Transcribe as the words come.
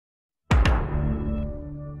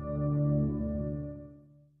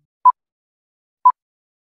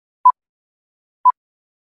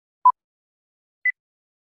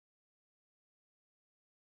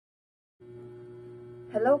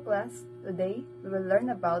Hello class, today we will learn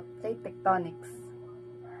about plate tectonics.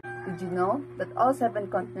 Did you know that all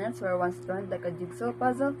 7 continents were once joined like a jigsaw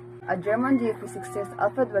puzzle? A German geophysicist,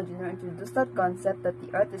 Alfred Wegener, introduced that concept that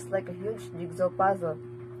the Earth is like a huge jigsaw puzzle.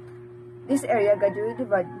 This area gradually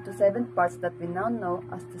divided into 7 parts that we now know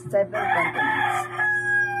as the 7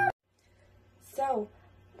 continents. So,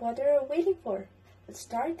 what are we waiting for? Let's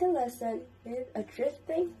start the lesson with a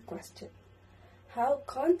drifting question. How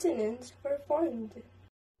continents were formed?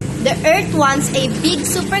 The Earth once a big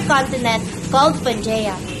supercontinent called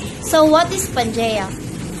Pangaea. So what is Pangaea?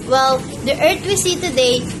 Well, the Earth we see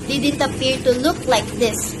today didn't appear to look like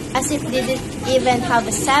this, as it didn't even have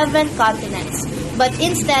 7 continents. But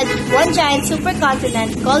instead, one giant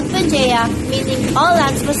supercontinent called Pangaea, meaning all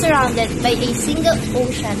lands was surrounded by a single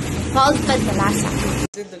ocean called Panthalassa.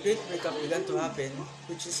 Then the great breakup began to happen,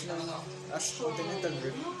 which is known as continental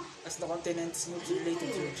drift, as the continents moved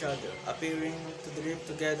related to each other, appearing to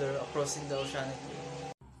drift together across in the oceanic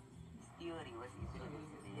plane. This theory was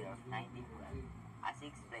introduced in the year of 1912, as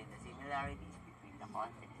it explained the similarities between the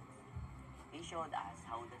continents. It showed us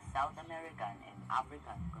how the South American and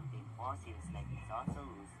African contain fossils like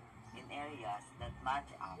Isosaurus in areas that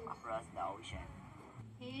match up across the ocean.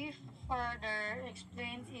 He further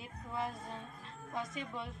explained it wasn't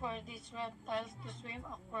possible for these reptiles to swim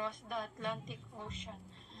across the Atlantic Ocean.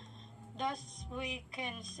 Thus, we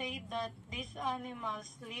can say that these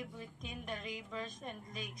animals live within the rivers and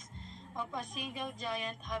lakes of a single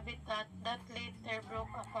giant habitat that later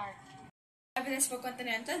broke apart. Evidence for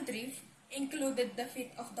continental drift included the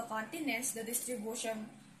fit of the continents, the distribution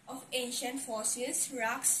of ancient fossils,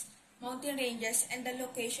 rocks, mountain ranges, and the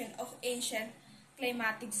location of ancient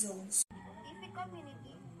climatic zones. The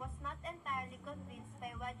community was not entirely convinced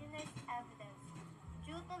by Wegener's evidence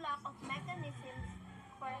due to lack of mechanisms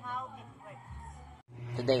for how it works.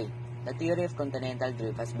 Today, the theory of continental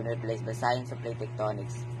drift has been replaced by science of plate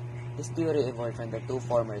tectonics. This theory evolved from the 2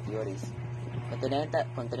 former theories: continental.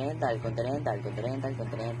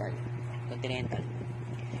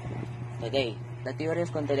 Today, the theory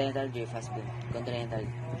of continental drift has been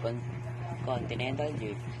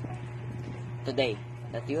Today,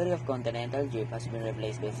 the theory of continental drift has been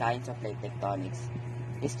replaced by science of plate tectonics.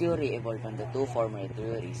 This theory evolved from the 2 former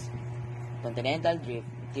theories: continental drift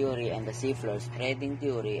theory and the seafloor spreading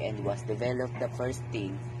theory, and was developed the first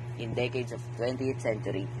thing in decades of 20th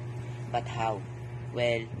century. But how?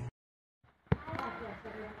 Well,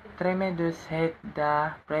 tremendous heat,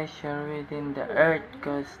 the pressure within the Earth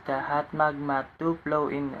caused the hot magma to flow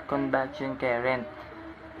in a convection current.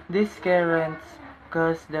 These currents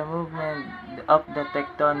cause the movement of the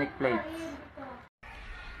tectonic plates.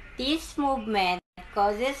 This movement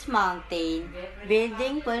causes mountain,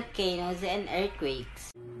 building volcanoes, and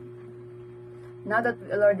earthquakes. Now that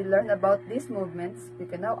we already learned about these movements, we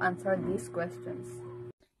can now answer these questions.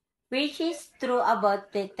 Which is true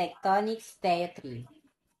about plate tectonics theory?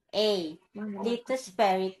 A.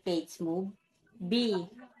 Lithospheric plates move. B.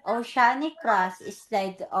 Oceanic crust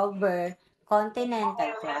slides over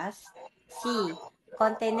continental crust. C.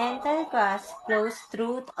 Continental crust flows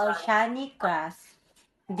through oceanic crust.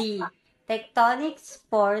 D. Tectonic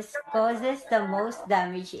force causes the most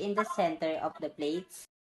damage in the center of the plates.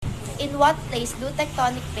 In what place do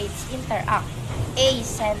tectonic plates interact? A.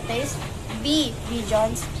 Centers. B.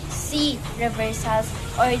 Regions. C. Reversals.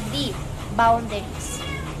 Or D. Boundaries.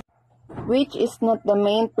 Which is not the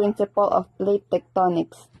main principle of plate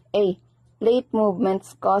tectonics? A. Plate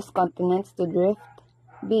movements cause continents to drift.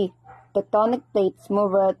 B. Tectonic plates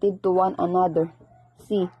move relative to one another.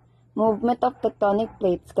 C. Movement of tectonic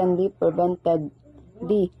plates can be prevented.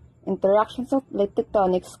 D. Interactions of plate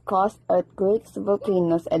tectonics cause earthquakes,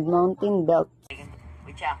 volcanoes, and mountain belts.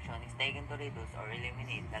 which action is taken to reduce or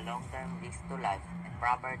eliminate the long-term risk to life and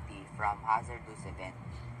property from hazardous events?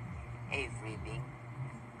 A. Freezing.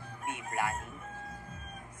 B. Planning.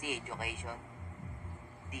 C. Education.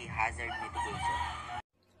 D. Hazard mitigation.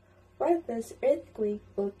 What does earthquake,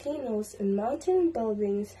 volcanoes, and mountain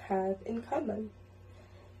buildings have in common?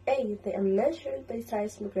 A. They are measured by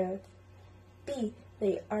seismograph. B.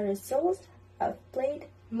 They are results of plate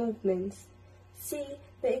movements. C.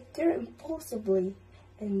 They occur impulsively.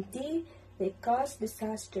 And D. They cause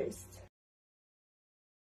disasters.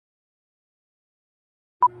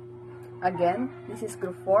 Again, this is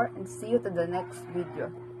Group 4 and see you to the next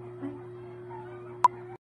video.